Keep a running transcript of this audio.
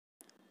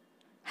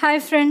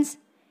Hi friends,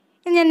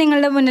 ഇന്ന് ഞാൻ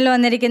നിങ്ങളുടെ മുന്നിൽ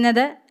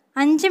വന്നിരിക്കുന്നത്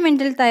 5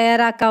 മിനിറ്റിൽ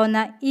തയ്യാറാക്കാവുന്ന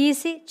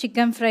ഈസി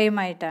ചിക്കൻ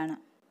ഫ്രൈയുമായിട്ടാണ്.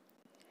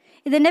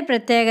 ഇതിൻ്റെ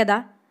പ്രത്യേകത,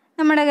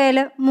 നമ്മുടെ കയ്യിൽ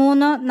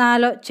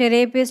 3-4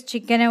 ചെറിയ പീസ്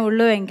ചിക്കനേ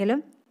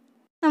ഉള്ളുവെങ്കിലും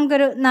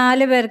നമുക്കൊരു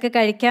 4 പേർക്ക്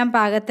കഴിക്കാൻ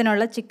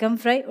പാകത്തിനുള്ള ചിക്കൻ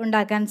ഫ്രൈ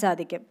ഉണ്ടാക്കാൻ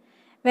സാധിക്കും.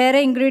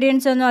 വേറെ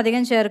ഇൻഗ്രീഡിയൻസ് ഒന്നും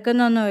അധികം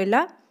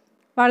ചേർക്കുന്നൊന്നുമില്ല.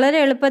 വളരെ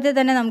എളുപ്പത്തിൽ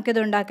തന്നെ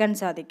നമുക്കിത് ഉണ്ടാക്കാൻ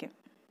സാധിക്കും.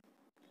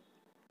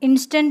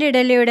 ഇൻസ്റ്റൻറ്റ്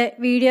ഇഡലിയുടെ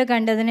വീഡിയോ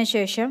കണ്ടതിന്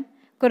ശേഷം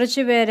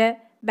കുറച്ച് പേര്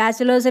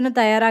ബാച്ചിലേഴ്സിന്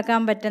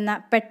തയ്യാറാക്കാൻ പറ്റുന്ന,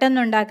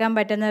 പെട്ടെന്നുണ്ടാക്കാൻ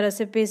പറ്റുന്ന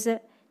റെസിപ്പീസ്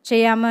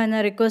ചെയ്യാമോ എന്ന്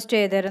റിക്വസ്റ്റ്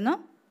ചെയ്തിരുന്നു.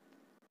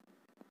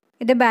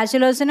 ഇത്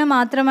ബാച്ചിലേഴ്സിന്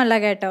മാത്രമല്ല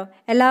കേട്ടോ,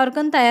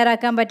 എല്ലാവർക്കും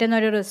തയ്യാറാക്കാൻ പറ്റുന്ന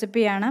ഒരു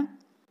റെസിപ്പിയാണ്.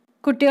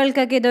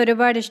 കുട്ടികൾക്കൊക്കെ ഇത്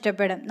ഒരുപാട്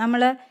ഇഷ്ടപ്പെടും.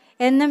 നമ്മൾ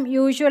എന്നും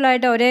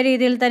യൂഷ്വലായിട്ട് ഒരേ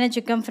രീതിയിൽ തന്നെ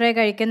ചിക്കൻ ഫ്രൈ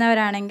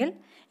കഴിക്കുന്നവരാണെങ്കിൽ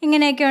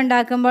ഇങ്ങനെയൊക്കെ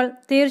ഉണ്ടാക്കുമ്പോൾ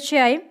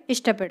തീർച്ചയായും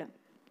ഇഷ്ടപ്പെടും.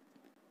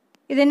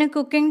 ഇതിന്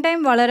കുക്കിംഗ് ടൈം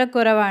വളരെ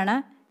കുറവാണ്.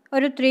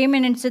 ഒരു 3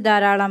 മിനിറ്റ്സ്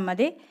ധാരാളം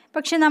മതി.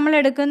 പക്ഷെ നമ്മൾ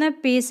എടുക്കുന്ന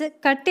പീസ്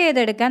കട്ട്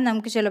ചെയ്തെടുക്കാൻ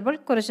നമുക്ക് ചിലപ്പോൾ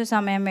കുറച്ച്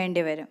സമയം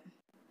വേണ്ടി വരും.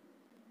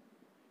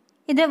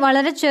 ഇത്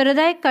വളരെ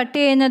ചെറുതായി കട്ട്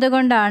ചെയ്യുന്നത്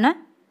കൊണ്ടാണ്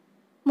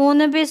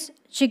 3 പീസ്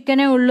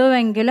ചിക്കനേ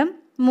ഉള്ളുവെങ്കിലും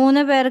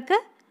 3 പേർക്ക്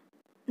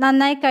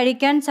നന്നായി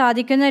കഴിക്കാൻ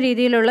സാധിക്കുന്ന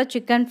രീതിയിലുള്ള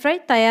ചിക്കൻ ഫ്രൈ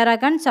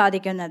തയ്യാറാക്കാൻ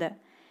സാധിക്കുന്നത്.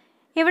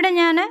 ഇവിടെ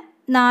ഞാൻ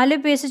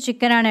 4 പീസ്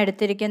ചിക്കനാണ്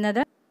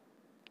എടുത്തിരിക്കുന്നത്.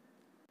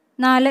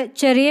 4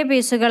 ചെറിയ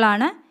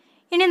പീസുകളാണ്.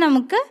 ഇനി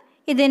നമുക്ക്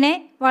ഇതിനെ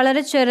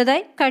വളരെ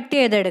ചെറുതായി കട്ട്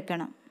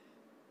ചെയ്തെടുക്കണം.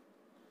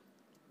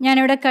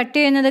 ഞാനിവിടെ കട്ട്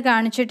ചെയ്യുന്നത്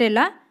കാണിച്ചിട്ടില്ല.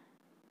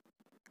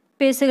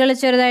 പീസുകൾ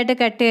ചെറുതായിട്ട്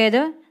കട്ട്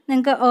ചെയ്തു.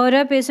 നിങ്ങൾക്ക്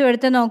ഓരോ പീസും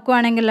എടുത്ത്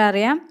നോക്കുവാണെങ്കിൽ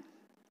അറിയാം,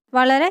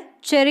 വളരെ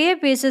ചെറിയ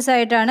പീസസ്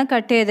ആയിട്ടാണ്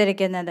കട്ട്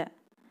ചെയ്തിരിക്കുന്നത്.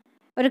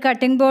 ഒരു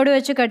കട്ടിംഗ് ബോർഡ്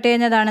വെച്ച് കട്ട്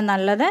ചെയ്യുന്നതാണ്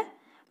നല്ലത്.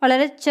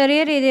 വളരെ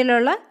ചെറിയ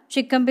രീതിയിലുള്ള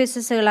ചിക്കൻ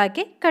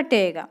പീസസുകളാക്കി കട്ട്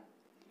ചെയ്യുക.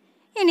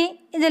 ഇനി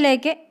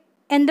ഇതിലേക്ക്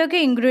എന്തൊക്കെ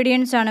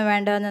ഇൻഗ്രീഡിയൻസ് ആണ്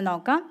വേണ്ടതെന്ന്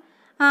നോക്കാം.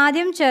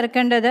 ആദ്യം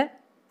ചേർക്കേണ്ടത്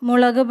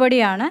മുളക്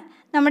പൊടിയാണ്.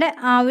 നമ്മുടെ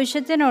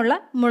ആവശ്യത്തിനുള്ള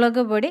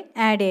മുളക് പൊടി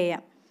ആഡ്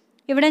ചെയ്യാം.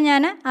 ഇവിടെ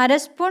ഞാൻ 1/2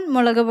 സ്പൂൺ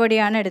മുളക്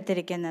പൊടിയാണ്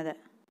എടുത്തിരിക്കുന്നത്.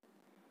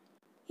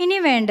 ഇനി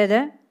വേണ്ടത്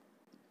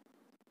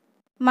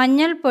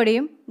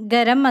മഞ്ഞൾപ്പൊടിയും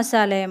ഗരം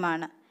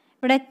മസാലയുമാണ്.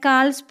 ഇവിടെ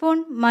 1/4 സ്പൂൺ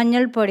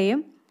മഞ്ഞൾപ്പൊടിയും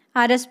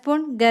 1/2 സ്പൂൺ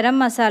ഗരം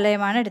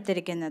മസാലയുമാണ്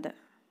എടുത്തിരിക്കുന്നത്.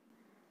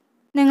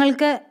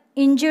 നിങ്ങൾക്ക്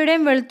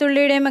ഇഞ്ചിയുടെയും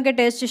വെളുത്തുള്ളിയുടെയും ഒക്കെ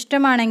ടേസ്റ്റ്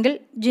ഇഷ്ടമാണെങ്കിൽ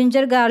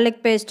ജിഞ്ചർ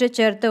ഗാർലിക് പേസ്റ്റ്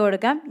ചേർത്ത്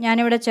കൊടുക്കാം.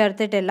 ഞാനിവിടെ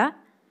ചേർത്തിട്ടില്ല.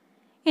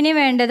 ഇനി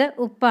വേണ്ടത്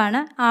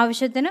ഉപ്പാണ്.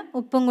 ആവശ്യത്തിന്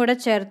ഉപ്പും കൂടെ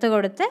ചേർത്ത്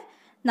കൊടുത്ത്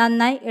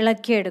നന്നായി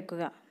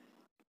ഇളക്കിയെടുക്കുക.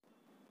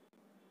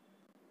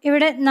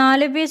 ഇവിടെ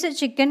 4 പീസ്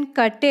ചിക്കൻ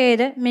കട്ട്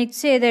ചെയ്ത്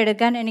മിക്സ്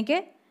ചെയ്തെടുക്കാൻ എനിക്ക്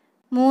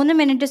 3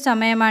 മിനിറ്റ്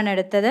സമയമാണ്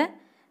എടുത്തത്.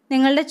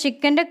 നിങ്ങളുടെ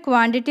ചിക്കൻ്റെ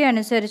ക്വാണ്ടിറ്റി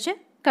അനുസരിച്ച്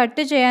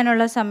കട്ട്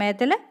ചെയ്യാനുള്ള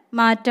സമയത്തിൽ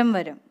മാറ്റം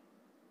വരും.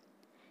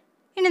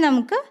 ഇനി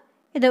നമുക്ക്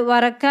ഇത്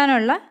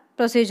വറക്കാനുള്ള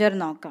പ്രൊസീജിയർ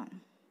നോക്കാം.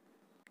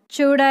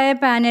 ചൂടായ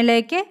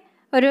പാനിലേക്ക്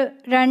ഒരു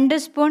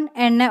 2 സ്പൂൺ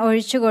എണ്ണ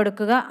ഒഴിച്ചു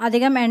കൊടുക്കുക.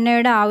 അധികം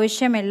എണ്ണയുടെ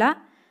ആവശ്യമില്ല.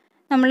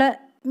 നമ്മൾ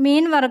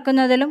മീൻ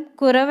വറക്കുന്നതിലും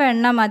കുറവ്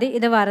എണ്ണ മതി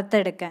ഇത്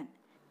വറുത്തെടുക്കാൻ.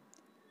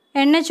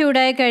 എണ്ണ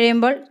ചൂടായി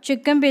കഴിയുമ്പോൾ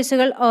ചിക്കൻ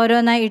പീസുകൾ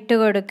ഓരോന്നായി ഇട്ട്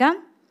കൊടുക്കാം.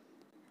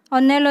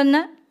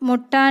 ഒന്നിലൊന്ന്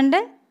മുട്ടാണ്ട്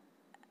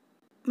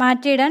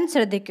മാറ്റിയിടാൻ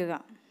ശ്രദ്ധിക്കുക.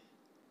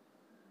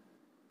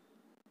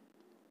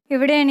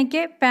 ഇവിടെ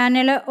എനിക്ക്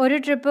പാനിൽ ഒരു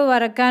ട്രിപ്പ്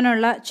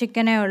വറക്കാനുള്ള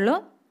ചിക്കനേ ഉള്ളൂ.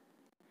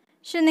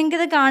 പക്ഷെ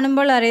നിങ്ങൾക്കിത്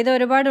കാണുമ്പോൾ അറിയാം, ഇത്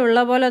ഒരുപാട്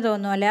ഉള്ള പോലെ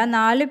തോന്നുമല്ലേ. ആ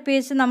 4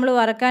 പീസ് നമ്മൾ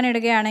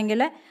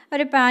വറക്കാനിടുകയാണെങ്കിൽ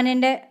ഒരു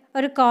പാനിൻ്റെ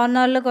ഒരു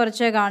കോർണറിൽ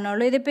കുറച്ചേ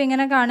കാണുള്ളൂ. ഇതിപ്പോൾ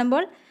ഇങ്ങനെ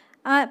കാണുമ്പോൾ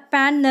ആ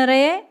പാൻ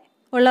നിറയെ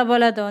ഉള്ള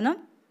പോലെ തോന്നും.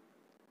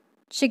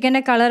 ചിക്കൻ്റെ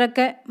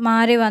കളറൊക്കെ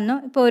മാറി വന്നു.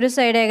 ഇപ്പോൾ ഒരു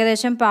സൈഡ്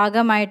ഏകദേശം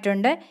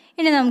പാകമായിട്ടുണ്ട്.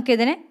 ഇനി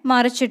നമുക്കിതിനെ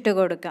മറിച്ചിട്ട്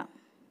കൊടുക്കാം.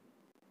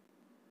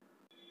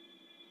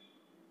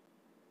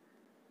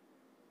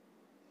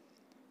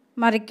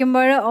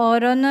 മറിക്കുമ്പോൾ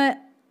ഓരോന്ന്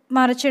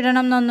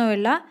മറിച്ചിടണം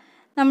എന്നൊന്നുമില്ല.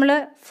 നമ്മൾ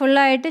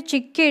ഫുള്ളായിട്ട്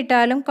ചിക്കി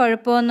ഇട്ടാലും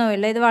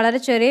കുഴപ്പമൊന്നുമില്ല. ഇത്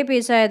വളരെ ചെറിയ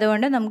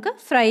പീസായതുകൊണ്ട് നമുക്ക്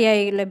ഫ്രൈ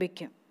ആയി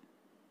ലഭിക്കും.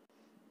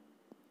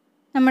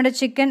 നമ്മുടെ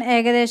ചിക്കൻ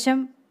ഏകദേശം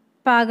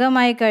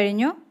പാകമായി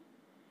കഴിഞ്ഞു.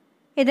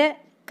 ഇത്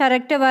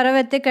കറക്റ്റ്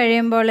വറവെത്തി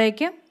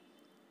കഴിയുമ്പോഴേക്കും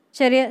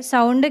ചെറിയ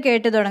സൗണ്ട്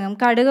കേട്ട് തുടങ്ങും.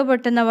 കടുക്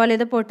പൊട്ടുന്ന പോലെ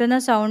ഇത് പൊട്ടുന്ന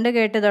സൗണ്ട്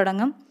കേട്ട്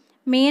തുടങ്ങും.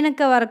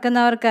 മീനൊക്കെ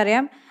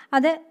വറുക്കുന്നവർക്കറിയാം,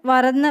 അത്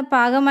വറന്ന്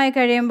പാകമായി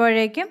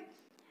കഴിയുമ്പോഴേക്കും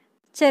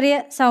ചെറിയ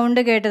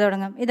സൗണ്ട് കേട്ട്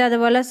തുടങ്ങും.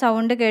 ഇതതുപോലെ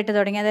സൗണ്ട് കേട്ട്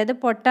തുടങ്ങി, അതായത്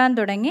പൊട്ടാൻ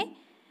തുടങ്ങി.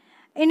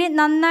 ഇനി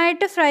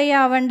നന്നായിട്ട് ഫ്രൈ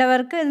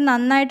ആവേണ്ടവർക്ക് ഇത്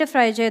നന്നായിട്ട്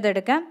ഫ്രൈ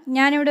ചെയ്തെടുക്കാം.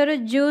 ഞാനിവിടെ ഒരു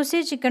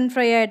ജ്യൂസി ചിക്കൻ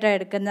ഫ്രൈ ആയിട്ടാണ്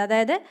എടുക്കുന്നത്,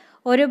 അതായത്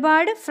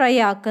ഒരുപാട് ഫ്രൈ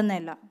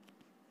ആക്കുന്നില്ല.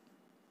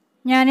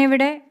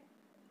 ഞാനിവിടെ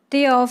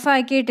തീ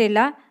ഓഫാക്കിയിട്ടില്ല.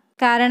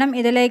 കാരണം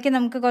ഇതിലേക്ക്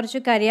നമുക്ക് കുറച്ച്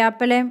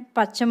കരിയാപ്പിലയും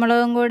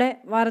പച്ചമുളകും കൂടെ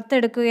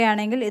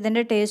വറുത്തെടുക്കുകയാണെങ്കിൽ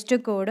ഇതിൻ്റെ ടേസ്റ്റ്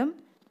കൂടും.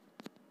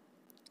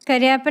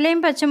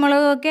 കരിയാപ്പിലയും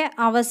പച്ചമുളകും ഒക്കെ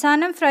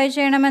അവസാനം ഫ്രൈ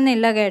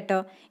ചെയ്യണമെന്നില്ല കേട്ടോ.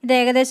 ഇത്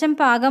ഏകദേശം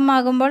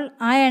പാകമാകുമ്പോൾ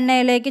ആ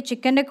എണ്ണയിലേക്ക്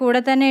ചിക്കൻ്റെ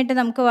കൂടെ തന്നെ ഇട്ട്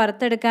നമുക്ക്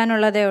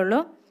വറുത്തെടുക്കാനുള്ളതേ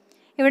ഉള്ളൂ.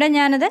 ഇവിടെ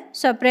ഞാനത്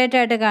സെപ്പറേറ്റ്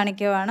ആയിട്ട്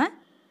കാണിക്കുവാണ്.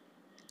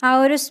 ആ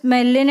ഒരു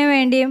സ്മെല്ലിന്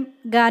വേണ്ടിയും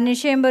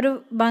ഗാർണിഷ് ചെയ്യുമ്പോൾ ഒരു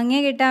ഭംഗി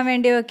കിട്ടാൻ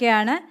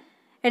വേണ്ടിയൊക്കെയാണ്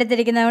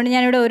എടുത്തിരിക്കുന്നത്. അതുകൊണ്ട്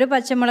ഞാനിവിടെ ഒരു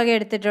പച്ചമുളക്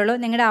എടുത്തിട്ടുള്ളൂ.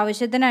 നിങ്ങളുടെ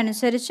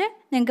ആവശ്യത്തിനനുസരിച്ച്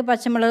നിങ്ങൾക്ക്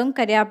പച്ചമുളകും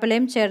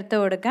കരിയാപ്പിലയും ചേർത്ത്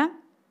കൊടുക്കാം.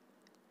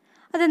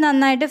 അത്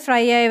നന്നായിട്ട്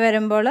ഫ്രൈ ആയി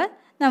വരുമ്പോൾ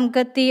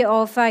നമുക്ക് തീ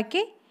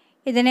ഓഫാക്കി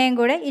ഇതിനെയും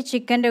കൂടെ ഈ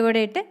ചിക്കൻ്റെ കൂടെ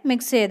ഇട്ട്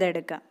മിക്സ്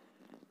ചെയ്തെടുക്കാം.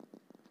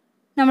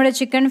 നമ്മുടെ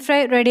ചിക്കൻ ഫ്രൈ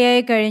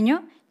റെഡിയായി കഴിഞ്ഞു.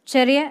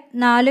 ചെറിയ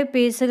 4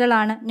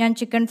 പീസുകളാണ് ഞാൻ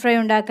ചിക്കൻ ഫ്രൈ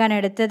ഉണ്ടാക്കാൻ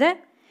എടുത്തത്.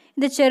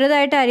 ഇത്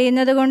ചെറുതായിട്ട്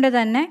അരിയുന്നത് കൊണ്ട്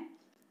തന്നെ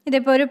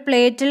ഇതിപ്പോൾ ഒരു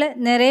പ്ലേറ്റിൽ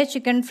നിറയെ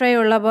ചിക്കൻ ഫ്രൈ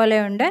ഉള്ള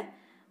പോലെയുണ്ട്.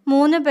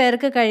 3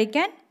 പേർക്ക്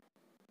കഴിക്കാൻ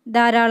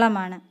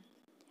ധാരാളമാണ്.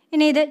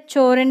 ഇനി ഇത്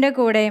ചോറിൻ്റെ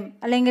കൂടെയും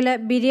അല്ലെങ്കിൽ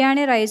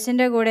ബിരിയാണി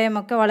റൈസിൻ്റെ കൂടെയും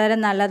ഒക്കെ വളരെ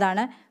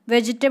നല്ലതാണ്.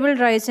 വെജിറ്റബിൾ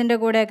റൈസിൻ്റെ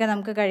കൂടെയൊക്കെ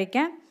നമുക്ക്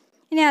കഴിക്കാം.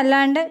 ഇനി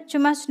അല്ലാണ്ട്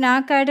ചുമ്മാ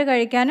സ്നാക്കായിട്ട്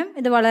കഴിക്കാനും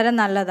ഇത് വളരെ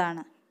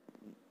നല്ലതാണ്.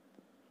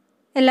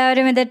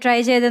 എല്ലാവരും ഇത് ട്രൈ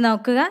ചെയ്ത്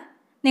നോക്കുക.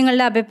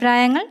 നിങ്ങളുടെ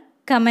അഭിപ്രായങ്ങൾ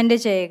കമൻറ്റ്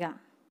ചെയ്യുക.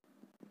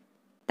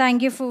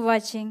 Thank you for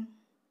watching.